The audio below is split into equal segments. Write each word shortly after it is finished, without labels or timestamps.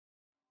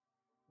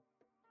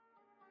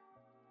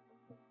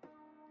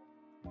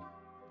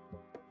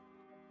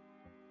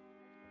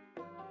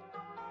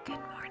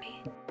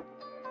ready?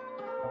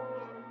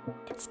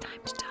 It's time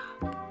to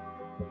talk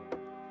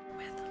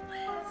with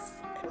Liz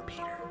and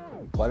Peter.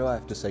 Why do I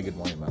have to say good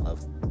morning, my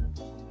love?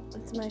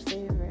 It's my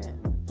favorite.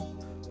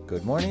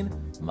 Good morning,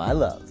 my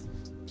love.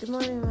 Good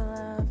morning, my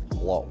love.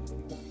 Hello.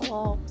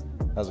 Hello.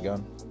 How's it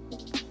going?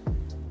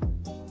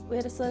 We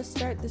had a slow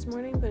start this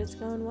morning, but it's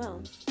going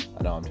well.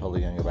 I know I'm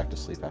totally gonna go back to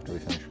sleep after we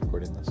finish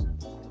recording this.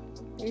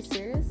 Are you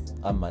serious?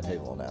 I'm my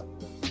table nap.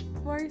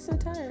 Why are you so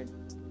tired?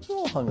 A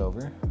little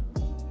hungover.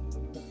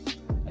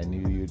 I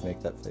knew you'd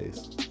make that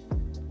face.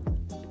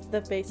 It's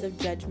the face of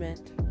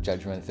judgment.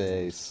 Judgment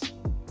face.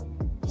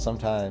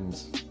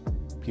 Sometimes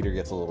Peter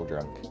gets a little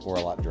drunk, or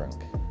a lot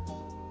drunk.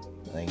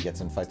 And then he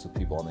gets in fights with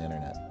people on the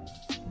internet.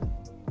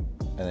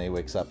 And then he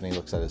wakes up and he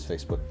looks at his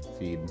Facebook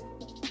feed,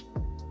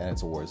 and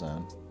it's a war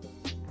zone.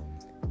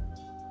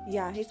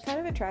 Yeah, he's kind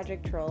of a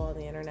tragic troll on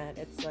the internet.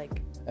 It's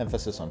like,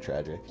 Emphasis on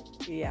tragic.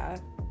 yeah,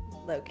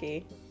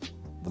 low-key.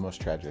 The most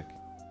tragic.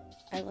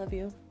 I love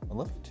you, I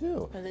love you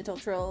too. a little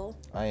troll.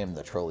 I am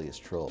the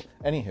trolliest troll.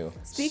 Anywho.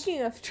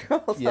 Speaking of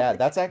trolls. Yeah,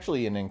 that's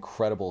actually an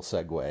incredible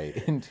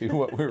segue into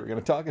what we were going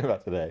to talk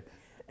about today.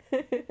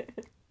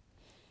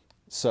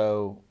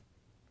 So,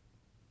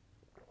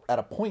 at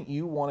a point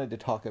you wanted to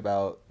talk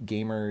about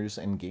gamers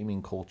and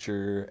gaming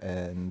culture,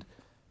 and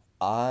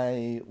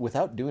I,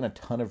 without doing a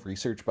ton of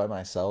research by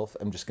myself,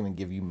 I'm just going to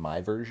give you my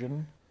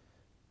version.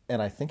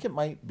 And I think it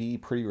might be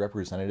pretty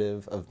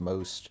representative of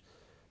most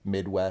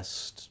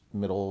Midwest,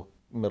 middle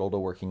to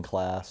working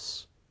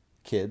class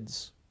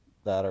kids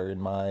that are in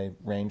my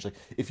range. Like,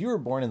 if you were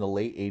born in the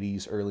late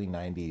 80s, early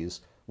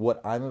 90s,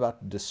 what I'm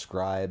about to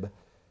describe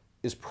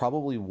is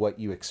probably what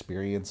you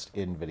experienced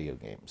in video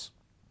games.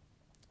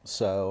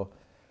 So,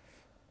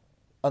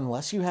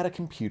 unless you had a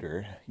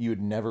computer, you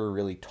had never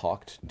really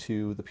talked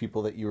to the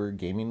people that you were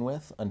gaming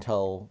with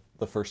until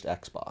the first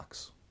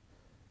Xbox,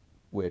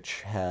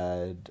 which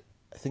had,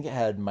 I think it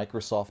had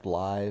Microsoft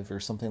Live or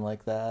something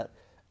like that.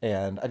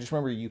 And I just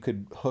remember you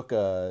could hook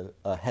a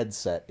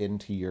headset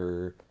into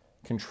your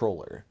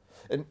controller.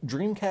 And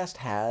Dreamcast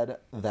had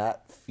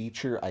that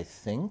feature, I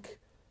think,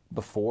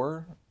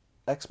 before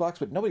Xbox,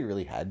 but nobody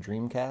really had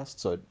Dreamcast,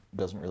 so it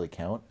doesn't really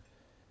count.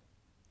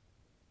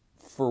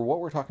 For what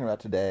we're talking about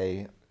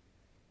today,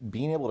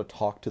 being able to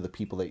talk to the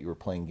people that you were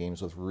playing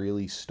games with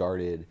really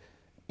started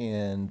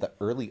in the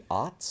early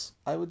aughts,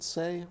 I would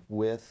say,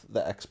 with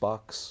the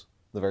Xbox,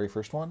 the very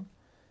first one.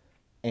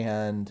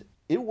 And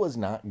it was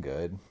not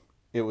good.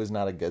 It was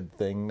not a good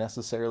thing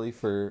necessarily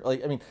for,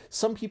 like, I mean,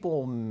 some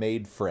people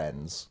made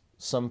friends.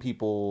 Some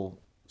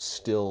people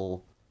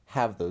still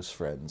have those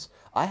friends.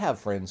 I have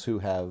friends who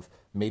have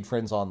made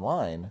friends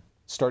online,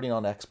 starting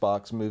on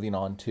Xbox, moving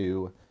on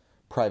to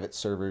private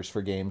servers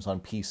for games on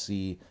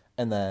PC,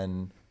 and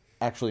then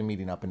actually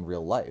meeting up in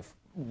real life.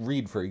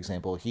 Reed, for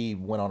example, he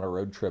went on a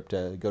road trip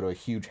to go to a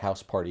huge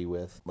house party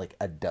with like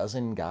a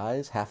dozen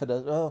guys,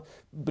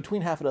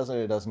 between half a dozen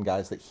and a dozen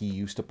guys that he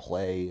used to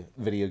play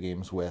video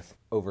games with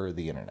over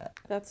the internet.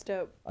 That's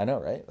dope. I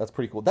know, right? That's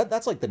pretty cool.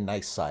 That's like the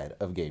nice side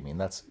of gaming.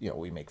 That's,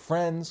 we make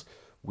friends,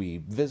 we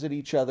visit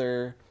each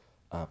other.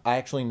 I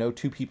actually know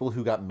two people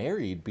who got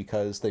married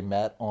because they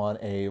met on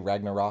a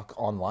Ragnarok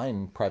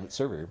online private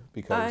server.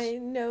 Because I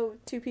know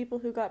two people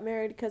who got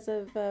married because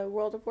of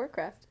World of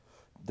Warcraft.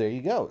 there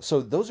you go.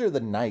 So those are the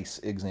nice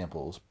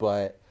examples,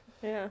 but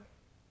Yeah.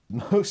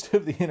 most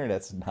of the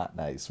internet's not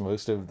nice.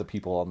 Most of the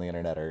people on the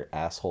internet are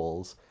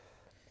assholes.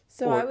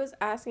 So Or- I was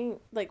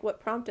asking, like, what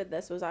prompted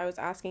this was I was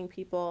asking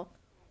Peter,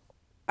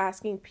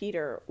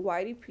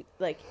 why do,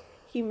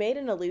 he made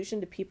an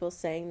allusion to people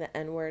saying the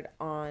N-word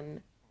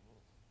on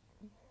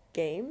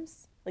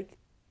games,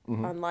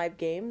 on live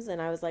games,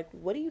 and I was like,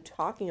 what are you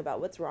talking about?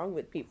 What's wrong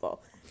with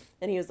people?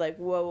 And he was like,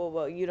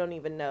 whoa, you don't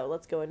even know.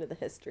 Let's go into the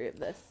history of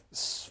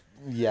this.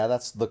 Yeah,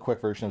 that's the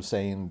quick version of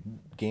saying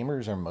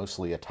gamers are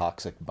mostly a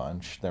toxic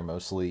bunch. They're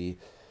mostly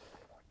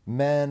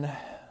men,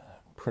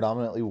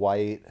 predominantly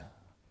white,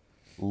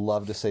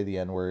 love to say the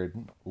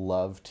N-word,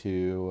 love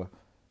to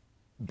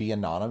be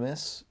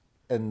anonymous,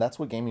 and that's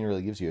what gaming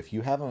really gives you. If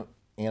you have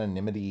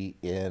anonymity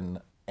in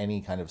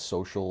any kind of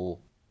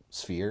social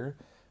sphere,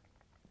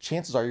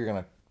 chances are you're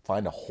going to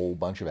find a whole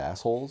bunch of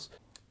assholes.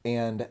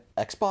 And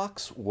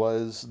Xbox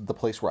was the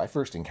place where I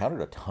first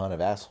encountered a ton of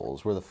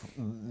assholes, where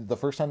the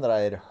first time that I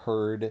had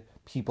heard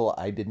people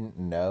I didn't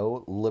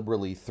know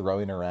liberally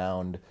throwing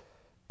around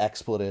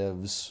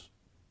expletives,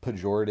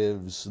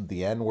 pejoratives,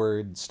 the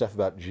N-word, stuff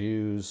about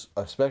Jews,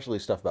 especially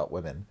stuff about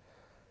women.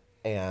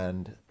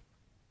 And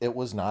it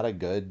was not a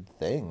good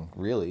thing,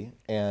 really.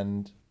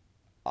 And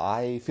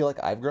I feel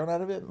like I've grown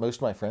out of it. Most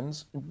of my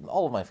friends,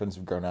 all of my friends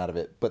have grown out of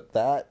it, but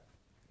that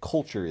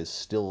culture is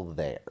still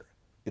there.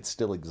 It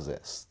still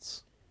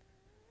exists.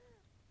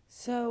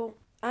 So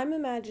I'm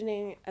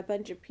imagining a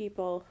bunch of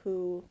people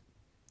who,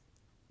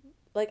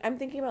 I'm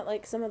thinking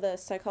about, some of the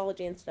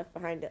psychology and stuff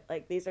behind it.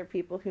 Like, these are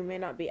people who may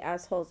not be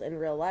assholes in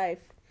real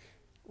life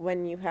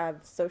when you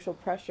have social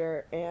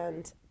pressure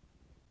and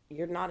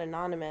you're not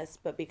anonymous,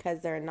 but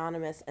because they're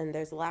anonymous and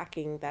there's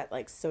lacking that,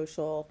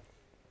 social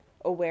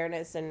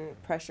awareness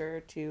and pressure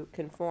to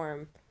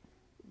conform,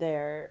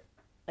 they're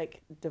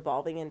like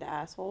devolving into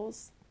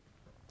assholes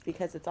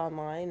because it's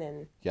online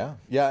and Yeah,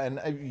 and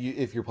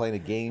if you're playing a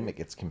game, it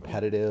gets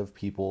competitive.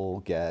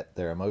 People get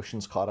their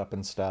emotions caught up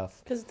in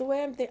stuff. because the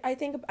way I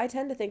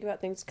tend to think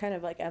about things kind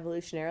of like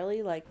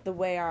evolutionarily, like the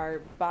way our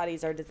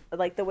bodies are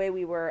like the way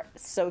we were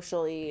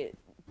socially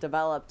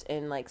developed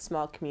in like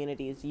small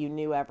communities. You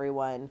knew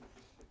everyone.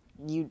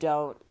 You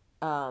don't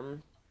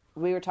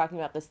we were talking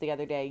about this the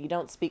other day. You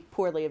don't speak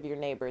poorly of your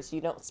neighbors.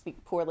 You don't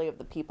speak poorly of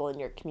the people in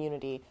your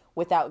community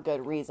without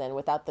good reason,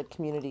 without the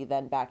community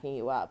then backing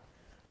you up,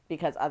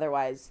 because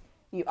otherwise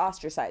you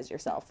ostracize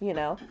yourself, you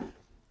know?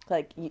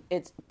 Like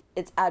it's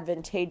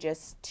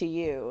advantageous to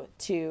you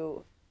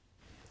to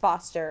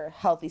foster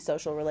healthy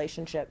social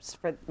relationships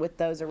with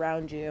those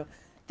around you.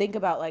 Think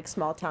about like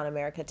small town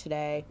America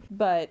today,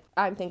 but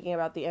I'm thinking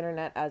about the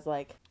internet as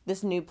like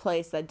this new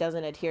place that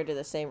doesn't adhere to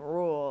the same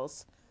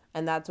rules,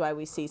 and that's why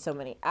we see so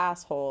many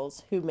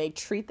assholes who may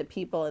treat the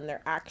people in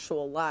their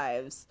actual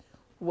lives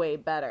way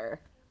better.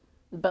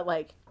 But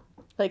like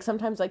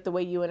sometimes like the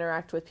way you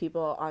interact with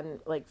people on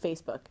like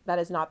Facebook, that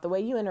is not the way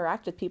you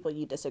interact with people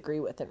you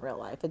disagree with in real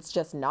life. It's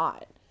just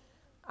not.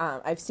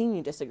 I've seen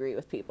you disagree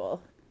with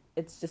people.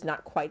 It's just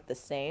not quite the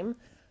same.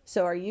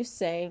 So are you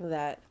saying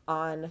that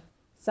on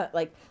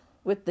like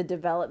with the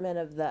development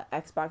of the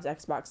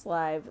Xbox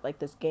Live, like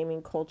this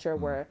gaming culture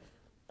where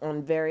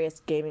on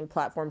various gaming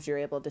platforms you're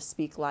able to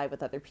speak live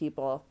with other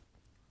people,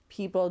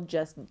 people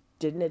just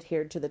didn't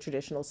adhere to the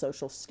traditional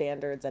social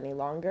standards any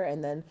longer,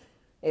 and then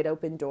it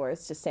opened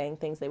doors to saying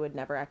things they would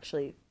never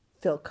actually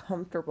feel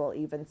comfortable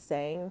even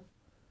saying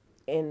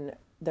in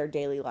their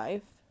daily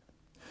life?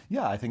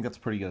 Yeah, I think that's a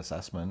pretty good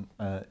assessment.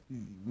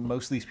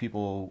 Most of these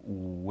people,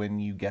 when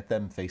you get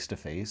them face to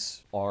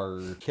face,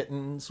 are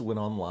kittens. When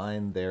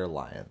online, they're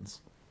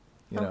lions.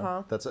 You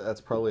know,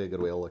 that's probably a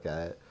good way to look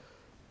at it.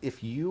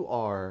 If you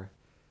are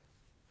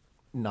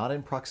not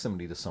in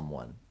proximity to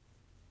someone,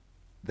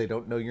 they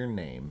don't know your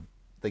name,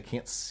 they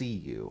can't see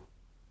you,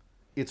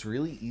 it's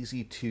really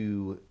easy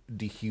to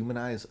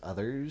dehumanize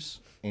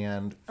others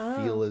and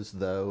feel as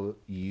though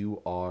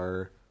you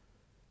are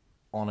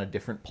on a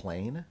different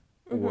plane,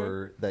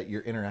 or that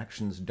your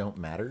interactions don't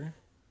matter.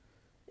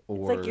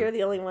 Or It's like you're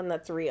the only one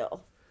that's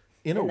real.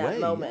 in a that way,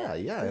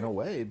 moment. yeah, in a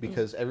way,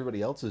 because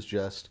everybody else is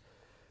just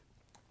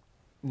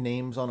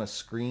names on a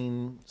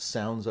screen,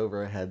 sounds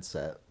over a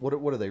headset. What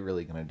are they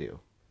really going to do?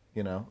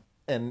 You know?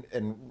 And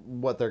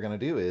what they're going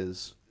to do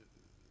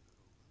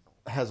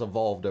has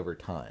evolved over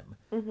time.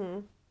 Mm-hmm.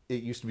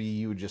 It used to be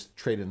you would just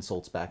trade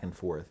insults back and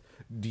forth.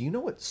 Do you know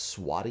what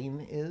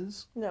swatting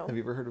is? No. Have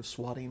you ever heard of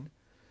swatting?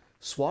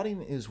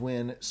 Swatting is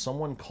when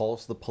someone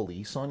calls the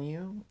police on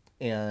you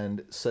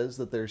and says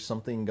that there's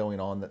something going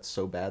on that's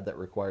so bad that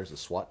requires a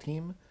SWAT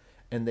team,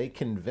 and they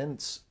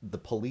convince the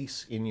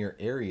police in your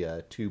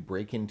area to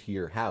break into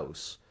your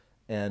house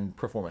and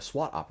perform a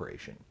SWAT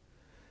operation.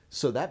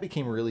 So that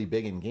became really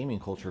big in gaming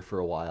culture for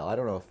a while. I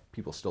don't know if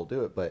people still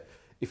do it, but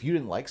if you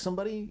didn't like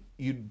somebody,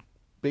 you'd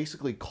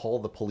basically call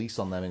the police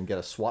on them and get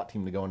a SWAT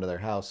team to go into their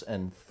house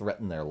and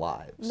threaten their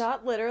lives.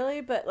 Not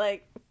literally, but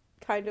like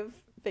kind of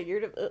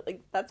figuratively.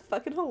 Like that's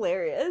fucking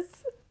hilarious.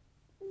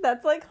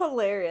 That's like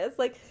hilarious.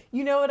 Like,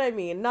 you know what I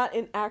mean? Not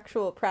in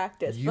actual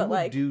practice, You but would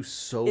like do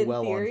so in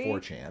well theory, on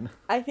 4chan.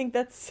 I think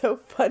that's so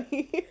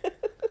funny.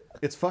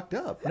 It's fucked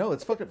up. No,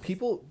 it's fucked up.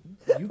 People,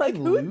 you Like,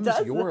 can who lose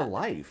does your that?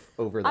 life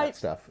over that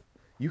stuff.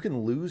 You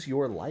can lose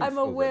your life. I'm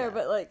over aware, that.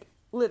 but like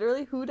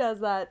literally who does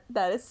that?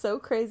 That is so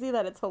crazy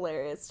that it's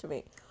hilarious to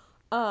me.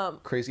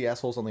 Crazy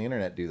assholes on the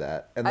internet do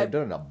that, and they've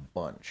done it a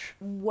bunch.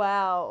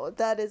 Wow,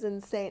 that is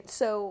insane.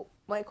 So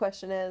my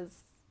question is,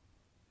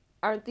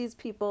 aren't these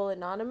people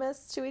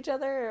anonymous to each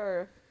other,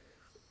 or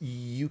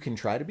You can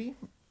try to be.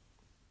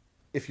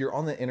 If you're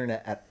on the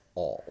internet at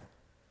all,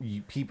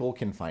 people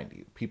can find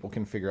you. People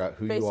can figure out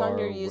who based you are. on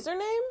your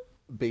username?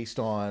 Based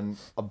on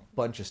a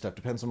bunch of stuff.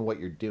 Depends on what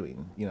you're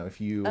doing. You know,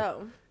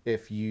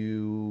 if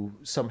you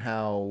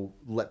somehow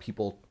let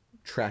people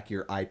track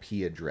your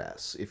IP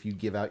address, if you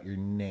give out your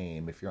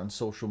name, if you're on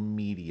social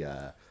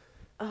media,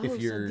 Oh,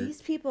 if you're so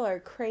these people are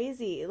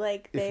crazy.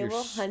 Like, if they you're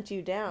will hunt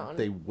you down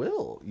they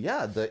will.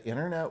 Yeah, the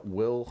internet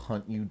will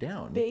hunt you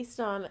down. based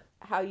on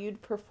how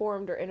you'd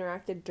performed or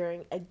interacted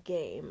during a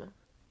game.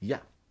 Yeah.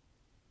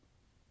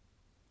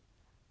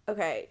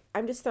 Okay,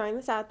 I'm just throwing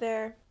this out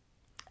there.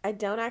 I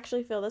don't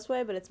actually feel this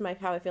way, but it's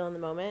how I feel in the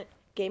moment.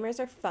 Gamers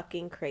are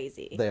fucking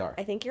crazy. They are.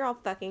 I think you're all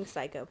fucking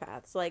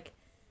psychopaths. Like,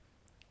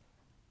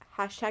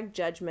 hashtag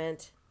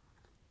judgment,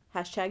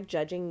 hashtag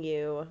judging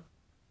you.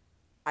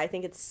 I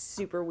think it's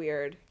super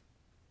weird.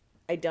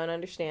 I don't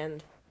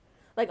understand.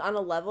 Like, on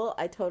a level,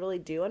 I totally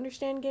do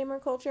understand gamer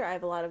culture. I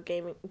have a lot of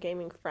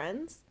gaming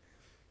friends.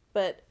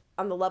 But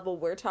on the level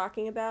we're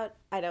talking about,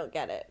 I don't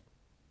get it.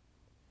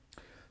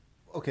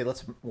 Okay,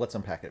 let's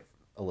unpack it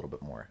a little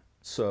bit more.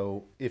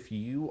 So, if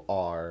you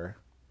are,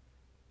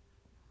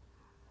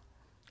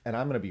 and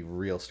I'm going to be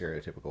real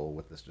stereotypical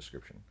with this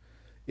description.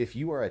 If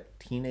you are a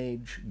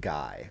teenage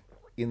guy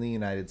in the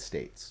United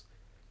States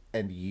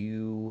and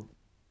you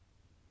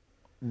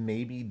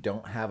maybe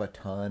don't have a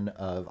ton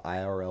of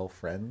IRL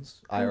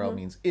friends. IRL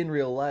means in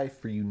real life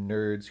for you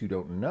nerds who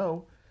don't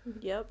know.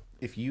 Yep.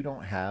 If you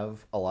don't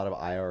have a lot of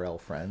IRL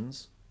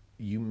friends,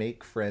 you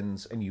make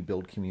friends and you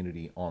build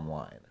community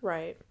online,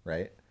 Right.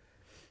 right?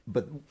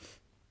 But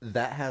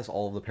that has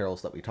all of the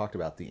perils that we talked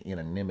about, the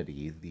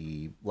anonymity,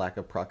 the lack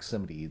of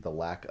proximity, the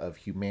lack of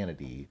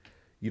humanity.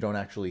 You don't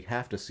actually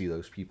have to see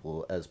those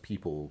people as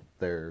people.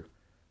 They're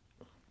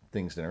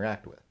things to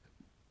interact with.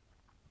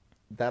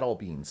 That all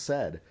being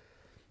said,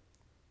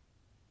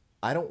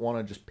 I don't want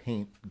to just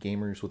paint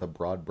gamers with a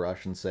broad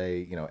brush and say,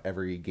 you know,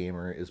 every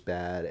gamer is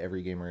bad,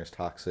 every gamer is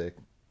toxic.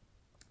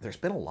 There's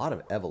been a lot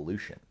of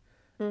evolution.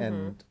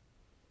 And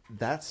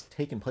that's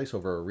taken place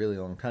over a really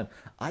long time.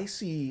 I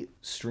see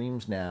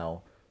streams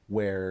now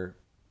where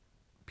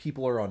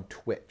people are on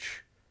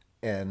Twitch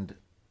and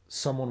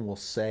someone will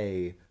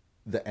say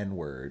the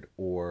N-word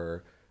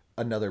or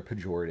another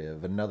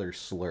pejorative, another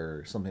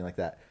slur, something like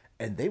that,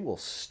 and they will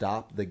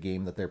stop the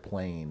game that they're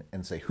playing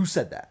and say, "Who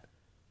said that?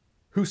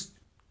 Who's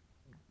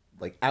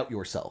like, out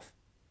yourself.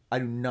 I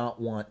do not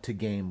want to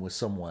game with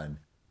someone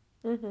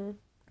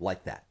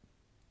like that."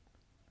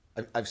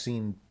 I've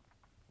seen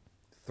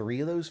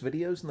 3 of those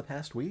videos in the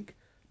past week.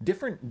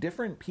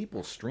 Different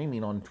people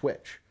streaming on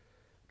Twitch,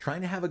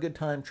 trying to have a good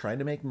time, trying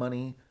to make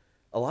money.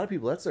 A lot of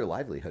people, that's their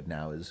livelihood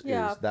now, is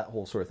that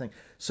whole sort of thing.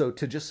 So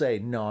to just say,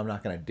 no, I'm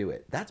not going to do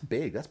it, that's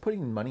big. That's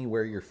putting money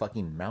where your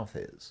fucking mouth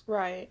is.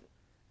 Right.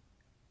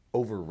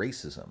 Over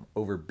racism,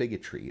 over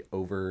bigotry,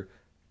 over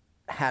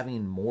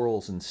having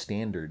morals and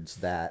standards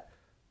that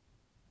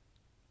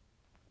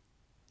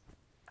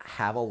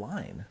have a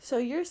line. So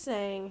you're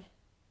saying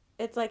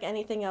it's like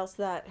anything else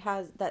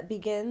that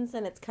begins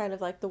and it's kind of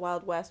like the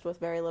Wild West with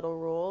very little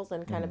rules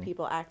and kind of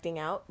people acting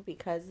out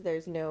because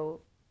there's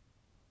no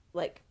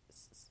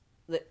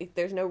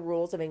there's no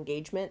rules of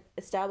engagement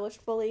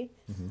established fully.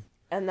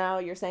 And now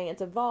you're saying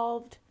it's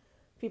evolved.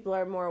 People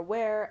are more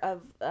aware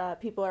of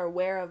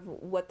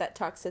what that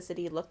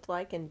toxicity looked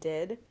like and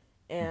did,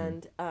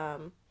 and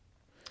have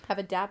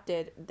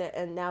adapted.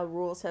 And now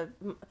rules have,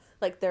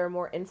 like, there are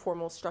more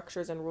informal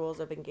structures and rules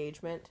of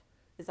engagement.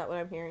 Is that what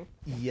I'm hearing?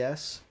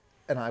 Yes,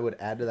 and I would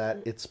add to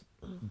that, it's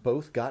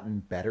both gotten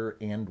better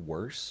and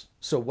worse.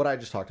 So what I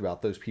just talked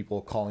about, those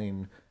people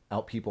calling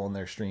out people in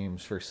their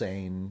streams for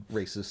saying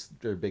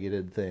racist or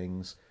bigoted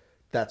things,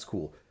 that's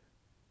cool.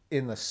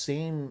 In the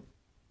same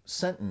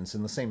sentence,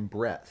 in the same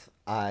breath,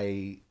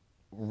 I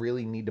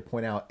really need to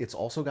point out it's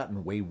also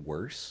gotten way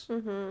worse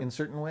in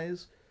certain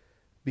ways,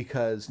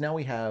 because now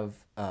we have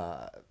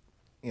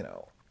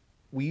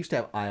we used to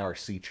have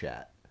IRC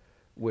chat,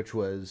 which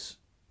was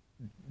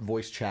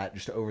voice chat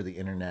just over the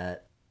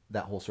internet,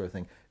 that whole sort of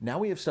thing. Now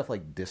we have stuff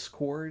like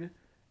Discord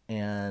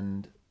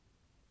and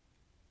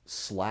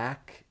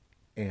Slack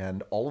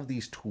and all of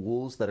these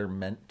tools that are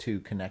meant to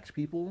connect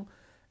people.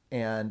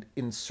 And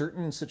in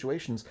certain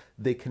situations,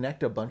 they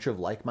connect a bunch of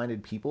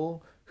like-minded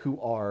people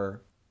who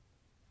are,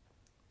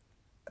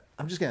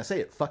 I'm just going to say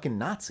it, fucking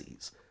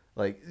Nazis.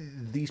 Like,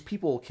 these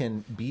people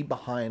can be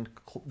behind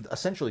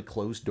essentially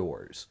closed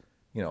doors,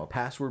 you know, a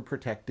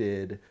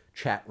password-protected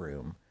chat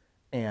room,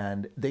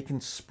 and they can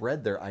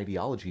spread their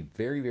ideology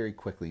very, very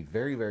quickly,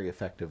 very, very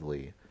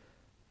effectively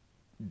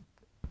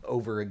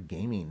over a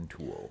gaming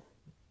tool.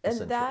 And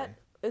that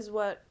is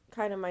what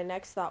kind of my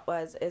next thought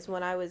was, is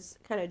when I was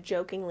kind of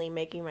jokingly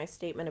making my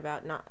statement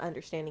about not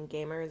understanding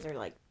gamers or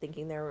like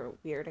thinking they were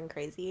weird and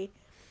crazy.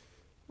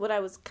 What I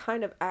was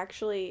kind of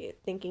actually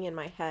thinking in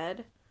my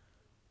head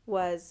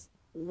was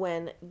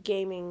when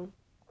gaming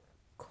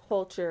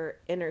culture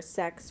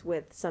intersects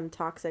with some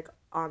toxic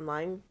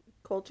online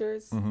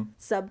cultures,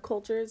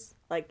 subcultures.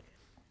 Like,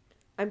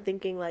 I'm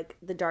thinking like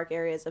the dark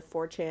areas of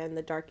 4chan,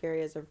 the dark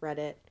areas of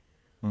Reddit.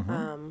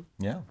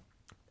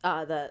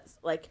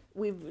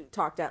 We've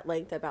talked at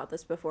length about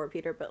this before,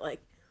 Peter, but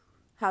like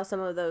how some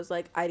of those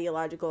like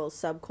ideological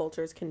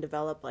subcultures can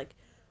develop, like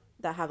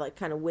that have like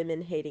kind of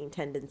women hating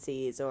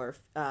tendencies, or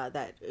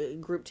that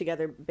group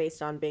together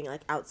based on being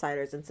like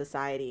outsiders in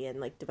society and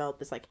like develop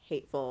this like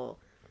hateful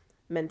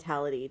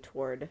mentality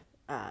toward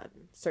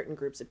certain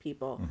groups of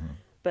people.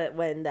 But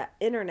when the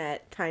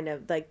internet kind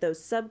of like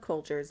those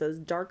subcultures, those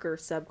darker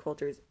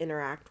subcultures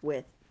interact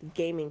with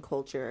gaming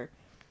culture,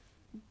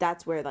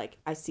 that's where like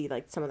I see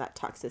like some of that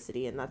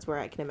toxicity, and that's where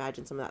I can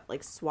imagine some of that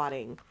like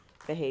swatting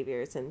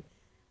behaviors and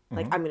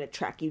like I'm gonna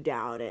track you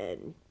down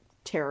and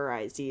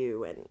terrorize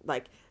you, and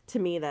like to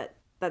me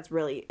that's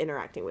really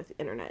interacting with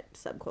internet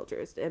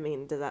subcultures. I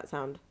mean, does that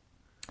sound?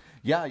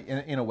 Yeah,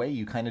 in a way,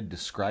 you kind of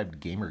described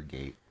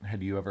Gamergate.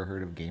 Had you ever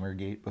heard of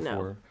Gamergate before?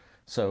 No.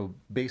 So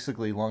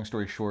basically, long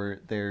story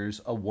short,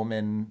 there's a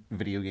woman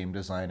video game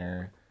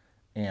designer,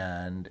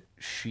 and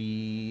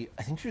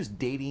I think she was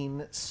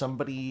dating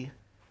somebody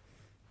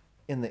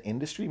in the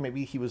industry.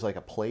 Maybe he was like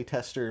a play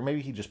tester.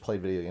 Maybe he just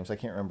played video games. I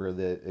can't remember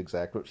the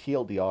exact, but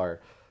TLDR,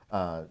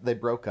 they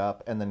broke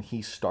up, and then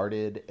he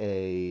started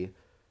a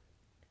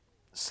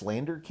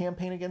slander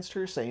campaign against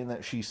her, saying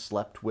that she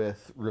slept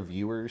with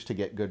reviewers to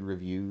get good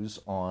reviews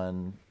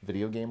on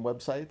video game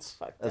websites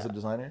as a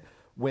designer,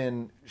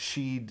 when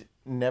she'd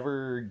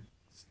never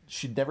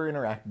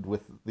interacted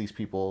with these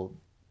people.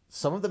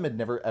 Some of them had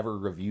never ever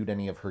reviewed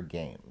any of her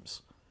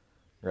games,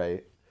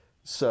 right?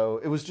 So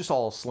it was just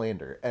all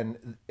slander,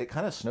 and it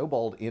kind of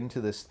snowballed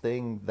into this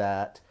thing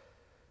that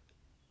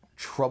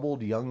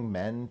troubled young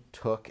men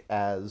took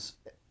as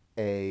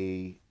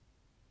an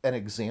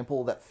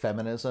example that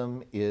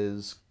feminism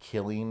is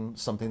killing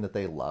something that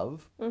they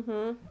love.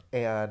 Mm-hmm.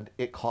 And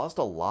it caused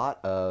a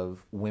lot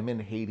of women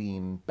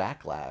hating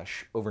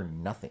backlash over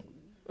nothing.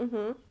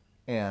 Mm-hmm.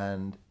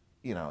 And,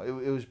 you know,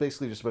 it was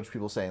basically just a bunch of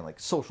people saying, like,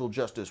 social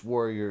justice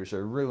warriors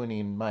are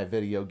ruining my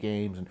video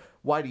games, and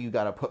why do you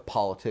got to put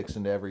politics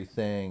into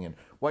everything, and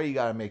why do you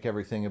got to make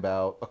everything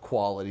about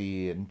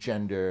equality and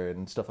gender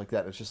and stuff like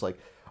that. And it's just like,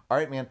 all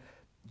right, man,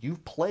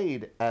 you've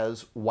played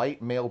as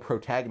white male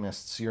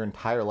protagonists your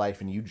entire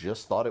life, and you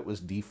just thought it was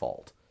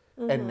default.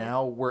 Mm-hmm. And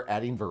now we're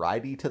adding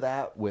variety to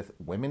that with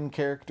women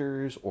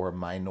characters or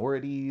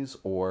minorities,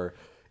 or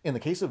in the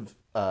case of,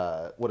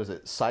 what is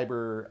it,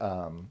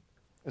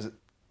 is it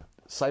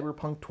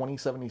Cyberpunk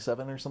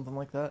 2077 or something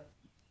like that?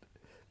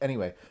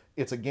 Anyway,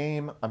 it's a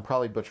game. I'm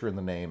probably butchering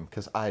the name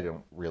because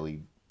I'm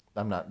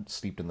not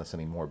steeped in this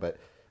anymore, but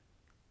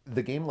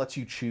the game lets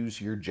you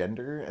choose your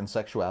gender and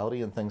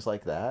sexuality and things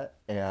like that.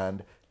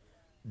 And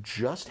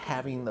just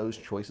having those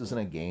choices in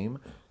a game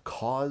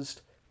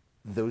caused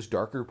those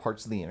darker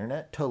parts of the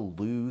internet to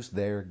lose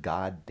their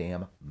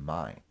goddamn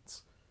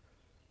minds.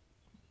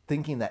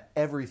 Thinking that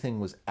everything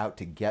was out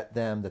to get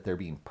them, that they're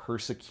being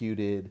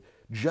persecuted,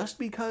 just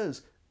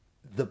because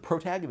the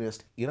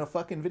protagonist in a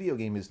fucking video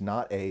game is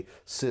not a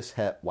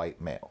cishet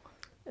white male.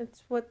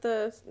 It's what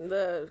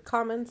the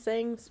common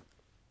saying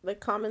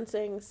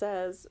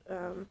says,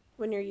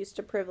 when you're used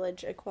to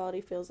privilege,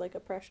 equality feels like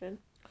oppression.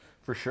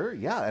 For sure,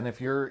 yeah. And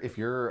if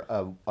you're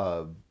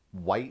a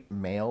white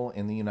male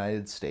in the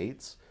United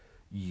States,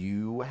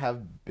 you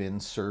have been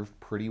served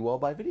pretty well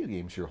by video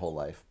games your whole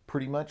life.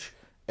 Pretty much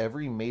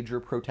every major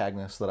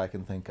protagonist that I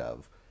can think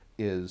of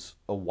is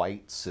a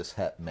white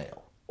cishet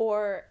male.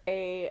 Or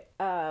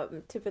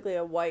typically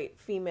a white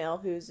female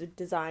who's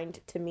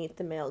designed to meet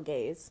the male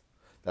gaze.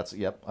 That's,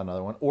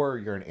 another one. Or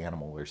you're an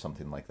animal or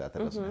something like that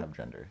doesn't have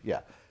gender.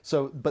 Yeah.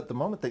 So, but the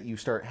moment that you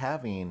start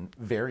having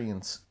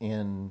variance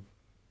in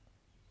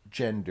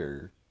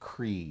gender,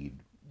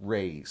 creed,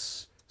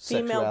 race,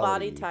 female sexuality,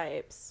 body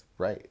types.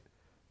 Right.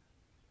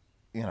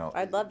 You know,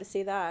 I'd love to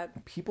see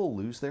that. People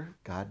lose their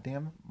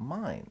goddamn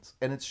minds.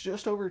 And it's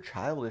just over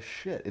childish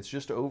shit. It's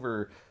just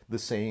over the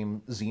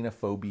same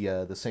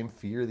xenophobia, the same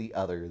fear of the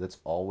other that's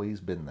always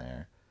been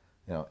there.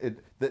 You know,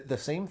 the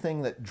same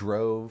thing that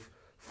drove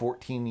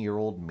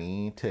 14-year-old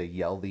me to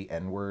yell the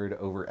N-word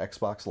over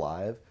Xbox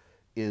Live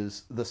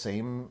is the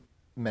same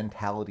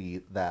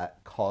mentality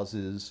that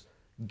causes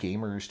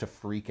gamers to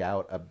freak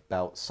out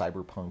about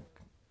Cyberpunk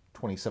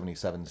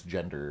 2077's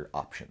gender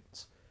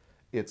options.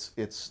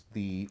 It's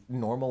the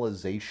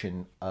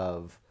normalization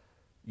of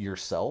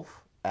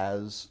yourself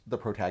as the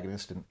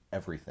protagonist in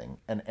everything,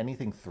 and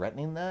anything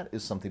threatening that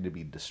is something to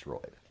be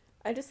destroyed.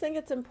 I just think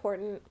it's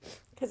important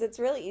because it's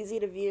really easy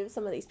to view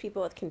some of these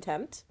people with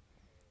contempt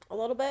a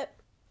little bit.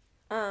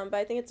 But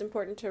I think it's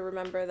important to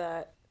remember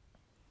that,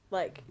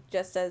 like,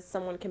 just as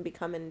someone can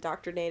become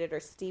indoctrinated or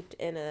steeped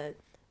in a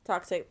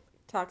toxic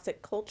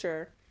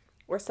culture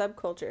or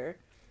subculture,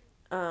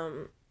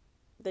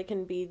 they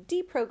can be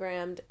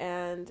deprogrammed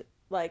and,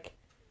 like,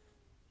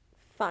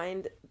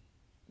 find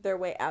their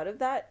way out of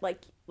that.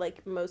 Like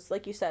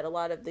you said, a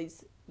lot of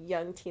these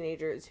young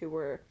teenagers who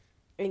were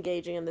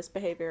engaging in this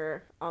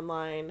behavior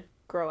online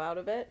grow out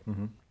of it,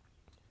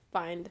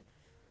 find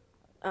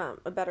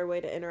a better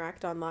way to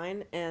interact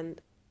online.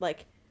 And,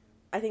 like,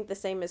 I think the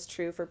same is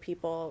true for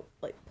people,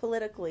 like,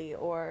 politically,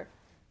 or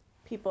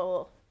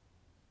people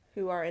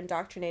who are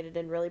indoctrinated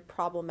in really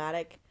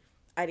problematic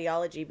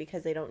ideology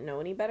because they don't know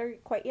any better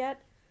quite yet.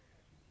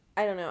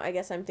 I don't know, I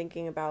guess I'm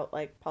thinking about,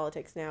 like,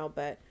 politics now,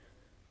 but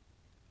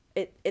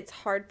it's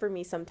hard for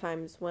me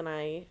sometimes when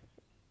I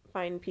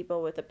find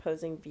people with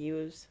opposing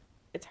views.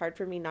 It's hard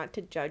for me not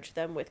to judge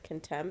them with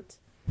contempt,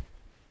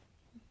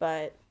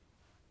 but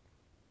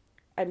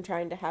I'm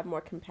trying to have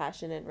more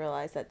compassion and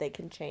realize that they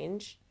can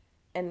change.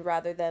 And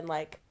rather than,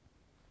 like,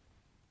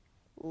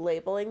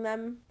 labeling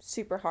them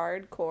super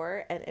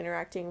hardcore and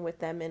interacting with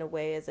them in a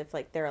way as if,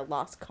 like, they're a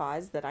lost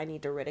cause that I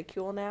need to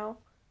ridicule now,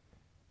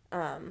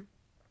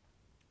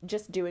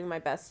 just doing my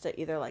best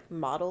to either, like,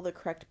 model the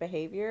correct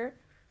behavior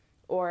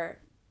or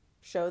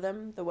show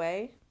them the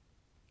way,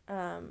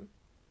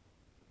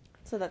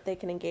 so that they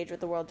can engage with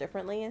the world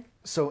differently.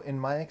 So in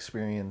my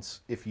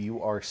experience, if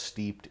you are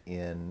steeped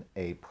in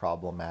a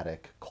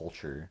problematic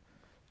culture,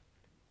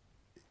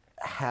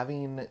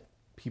 having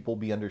people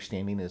be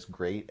understanding is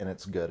great and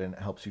it's good and it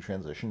helps you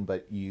transition,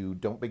 but you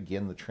don't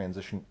begin the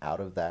transition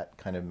out of that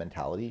kind of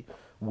mentality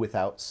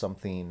without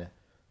something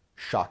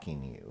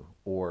shocking you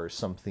or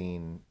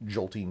something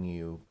jolting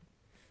you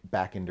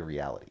back into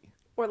reality.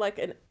 Or like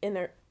an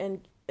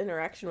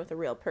interaction with a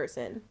real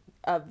person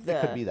of the...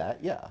 It could be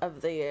that, yeah.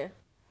 Of the...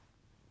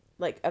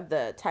 Like, of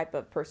the type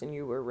of person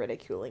you were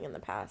ridiculing in the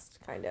past,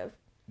 kind of.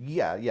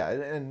 Yeah,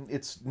 and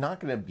it's not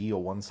going to be a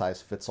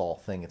one-size-fits-all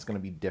thing. It's going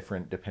to be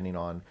different depending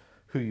on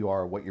who you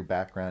are, what your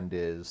background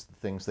is, the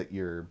things that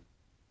you're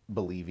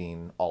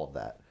believing, all of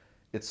that.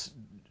 It's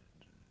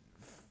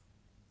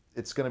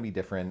going to be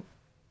different,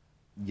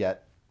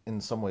 yet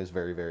in some ways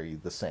very, very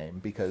the same,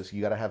 because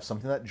you got to have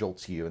something that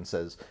jolts you and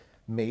says,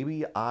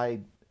 maybe I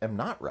am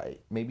not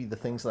right. Maybe the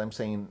things that I'm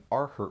saying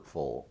are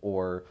hurtful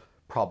or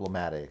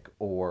problematic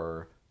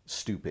or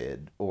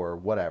stupid or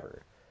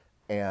whatever.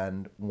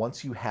 And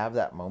once you have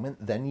that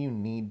moment, then you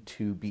need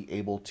to be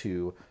able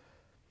to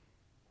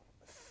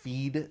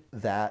feed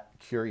that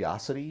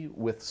curiosity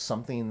with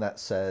something that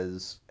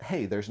says,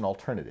 hey, there's an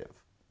alternative.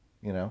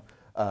 You know,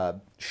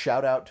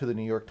 shout out to the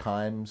New York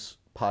Times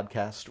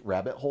podcast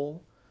Rabbit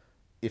Hole.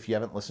 If you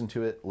haven't listened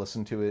to it,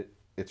 listen to it.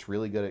 It's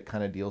really good. It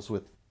kind of deals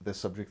with this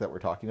subject that we're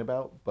talking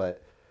about.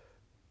 But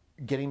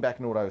getting back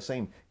into what I was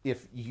saying,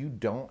 if you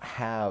don't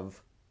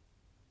have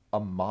a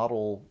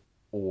model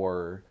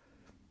or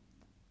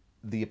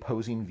the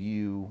opposing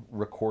view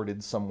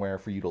recorded somewhere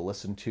for you to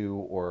listen to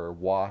or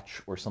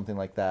watch or something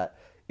like that,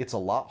 it's a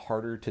lot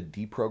harder to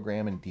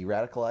deprogram and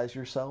de-radicalize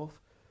yourself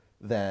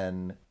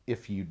than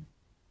if you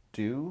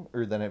do,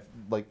 or than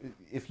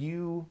if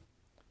you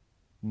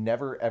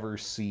never ever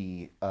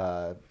see,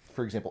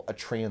 for example, a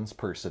trans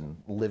person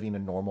living a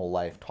normal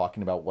life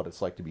talking about what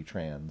it's like to be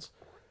trans,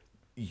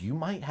 you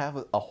might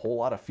have a whole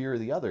lot of fear of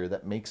the other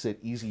that makes it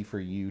easy for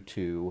you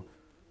to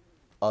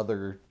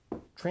other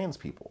trans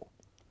people.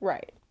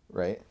 Right.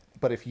 Right?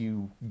 But if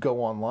you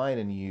go online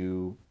and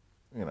you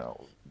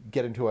know,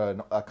 get into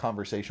a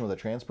conversation with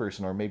a trans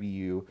person, or maybe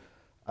you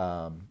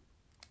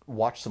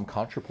watch some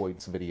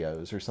ContraPoints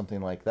videos or something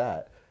like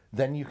that,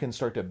 then you can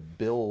start to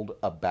build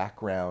a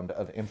background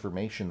of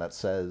information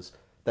that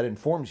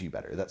informs you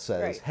better, that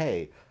says, right,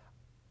 hey,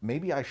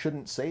 maybe I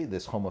shouldn't say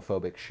this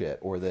homophobic shit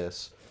or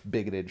this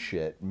bigoted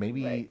shit.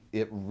 Maybe right,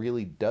 it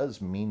really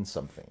does mean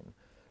something.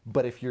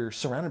 But if you're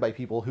surrounded by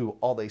people who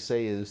all they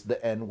say is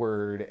the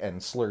N-word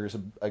and slurs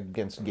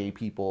against gay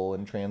people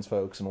and trans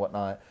folks and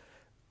whatnot,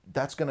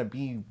 that's going to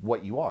be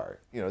what you are.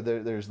 You know,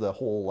 there's the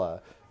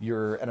whole,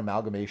 you're an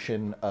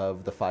amalgamation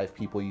of the 5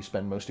 people you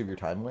spend most of your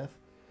time with.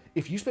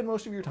 If you spend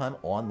most of your time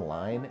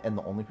online and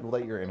the only people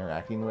that you're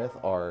interacting with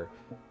are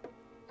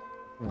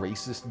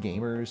racist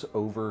gamers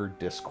over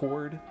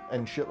Discord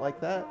and shit like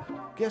that,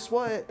 guess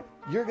what?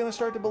 You're going to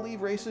start to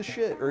believe racist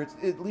shit, or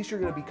at least you're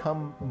going to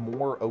become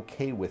more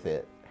okay with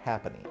it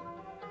happening.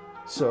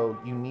 So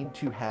you need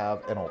to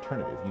have an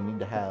alternative. You need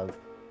to have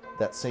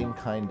that same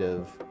kind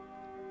of...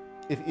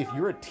 If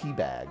you're a tea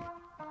bag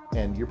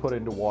and you're put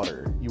into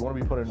water, you want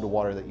to be put into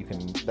water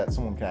that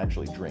someone can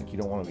actually drink. You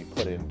don't want to be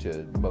put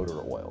into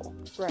motor oil.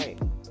 right.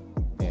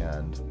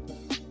 And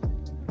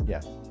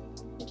yeah.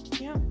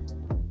 Yeah.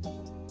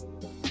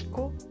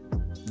 Cool.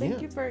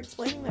 Thank you for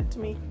explaining that to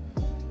me.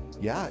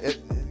 Yeah,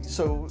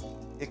 so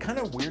it kind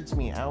of weirds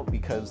me out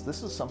because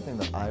this is something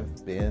that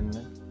I've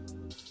been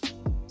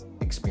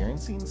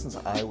experiencing since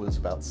I was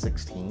about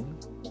 16.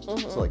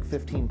 Mm-hmm. So like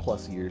 15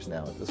 plus years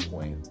now at this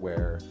point,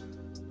 where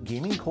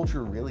gaming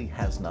culture really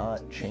has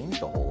not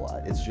changed a whole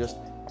lot. It's just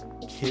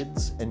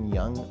kids and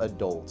young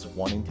adults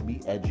wanting to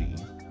be edgy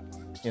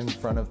in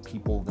front of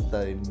people that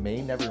they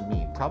may never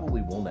meet,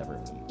 probably will never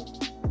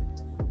meet,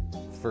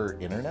 for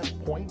internet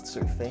points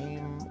or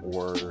fame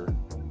or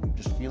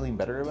just feeling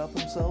better about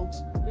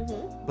themselves.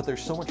 Mm-hmm. But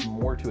there's so much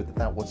more to it than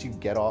that. Once you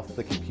get off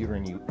the computer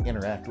and you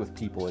interact with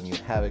people and you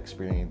have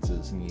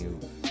experiences and you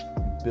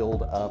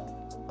build up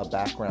a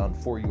background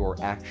for your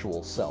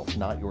actual self,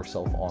 not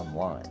yourself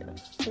online.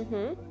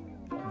 Mm-hmm.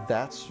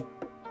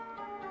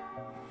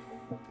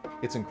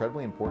 It's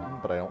incredibly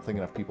important, but I don't think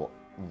enough people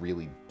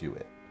really do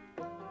it.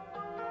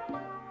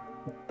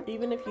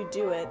 Even if you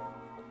do it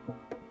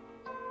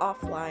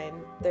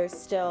offline, there's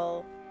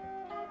still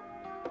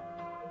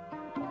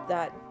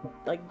that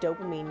like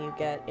dopamine you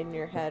get in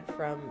your head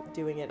from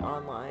doing it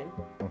online.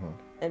 Mm-hmm.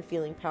 And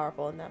feeling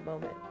powerful in that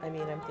moment. I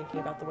mean, I'm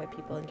thinking about the way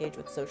people engage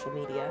with social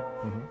media,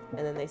 Mm-hmm.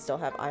 and then they still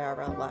have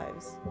IRL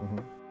lives. Mm-hmm.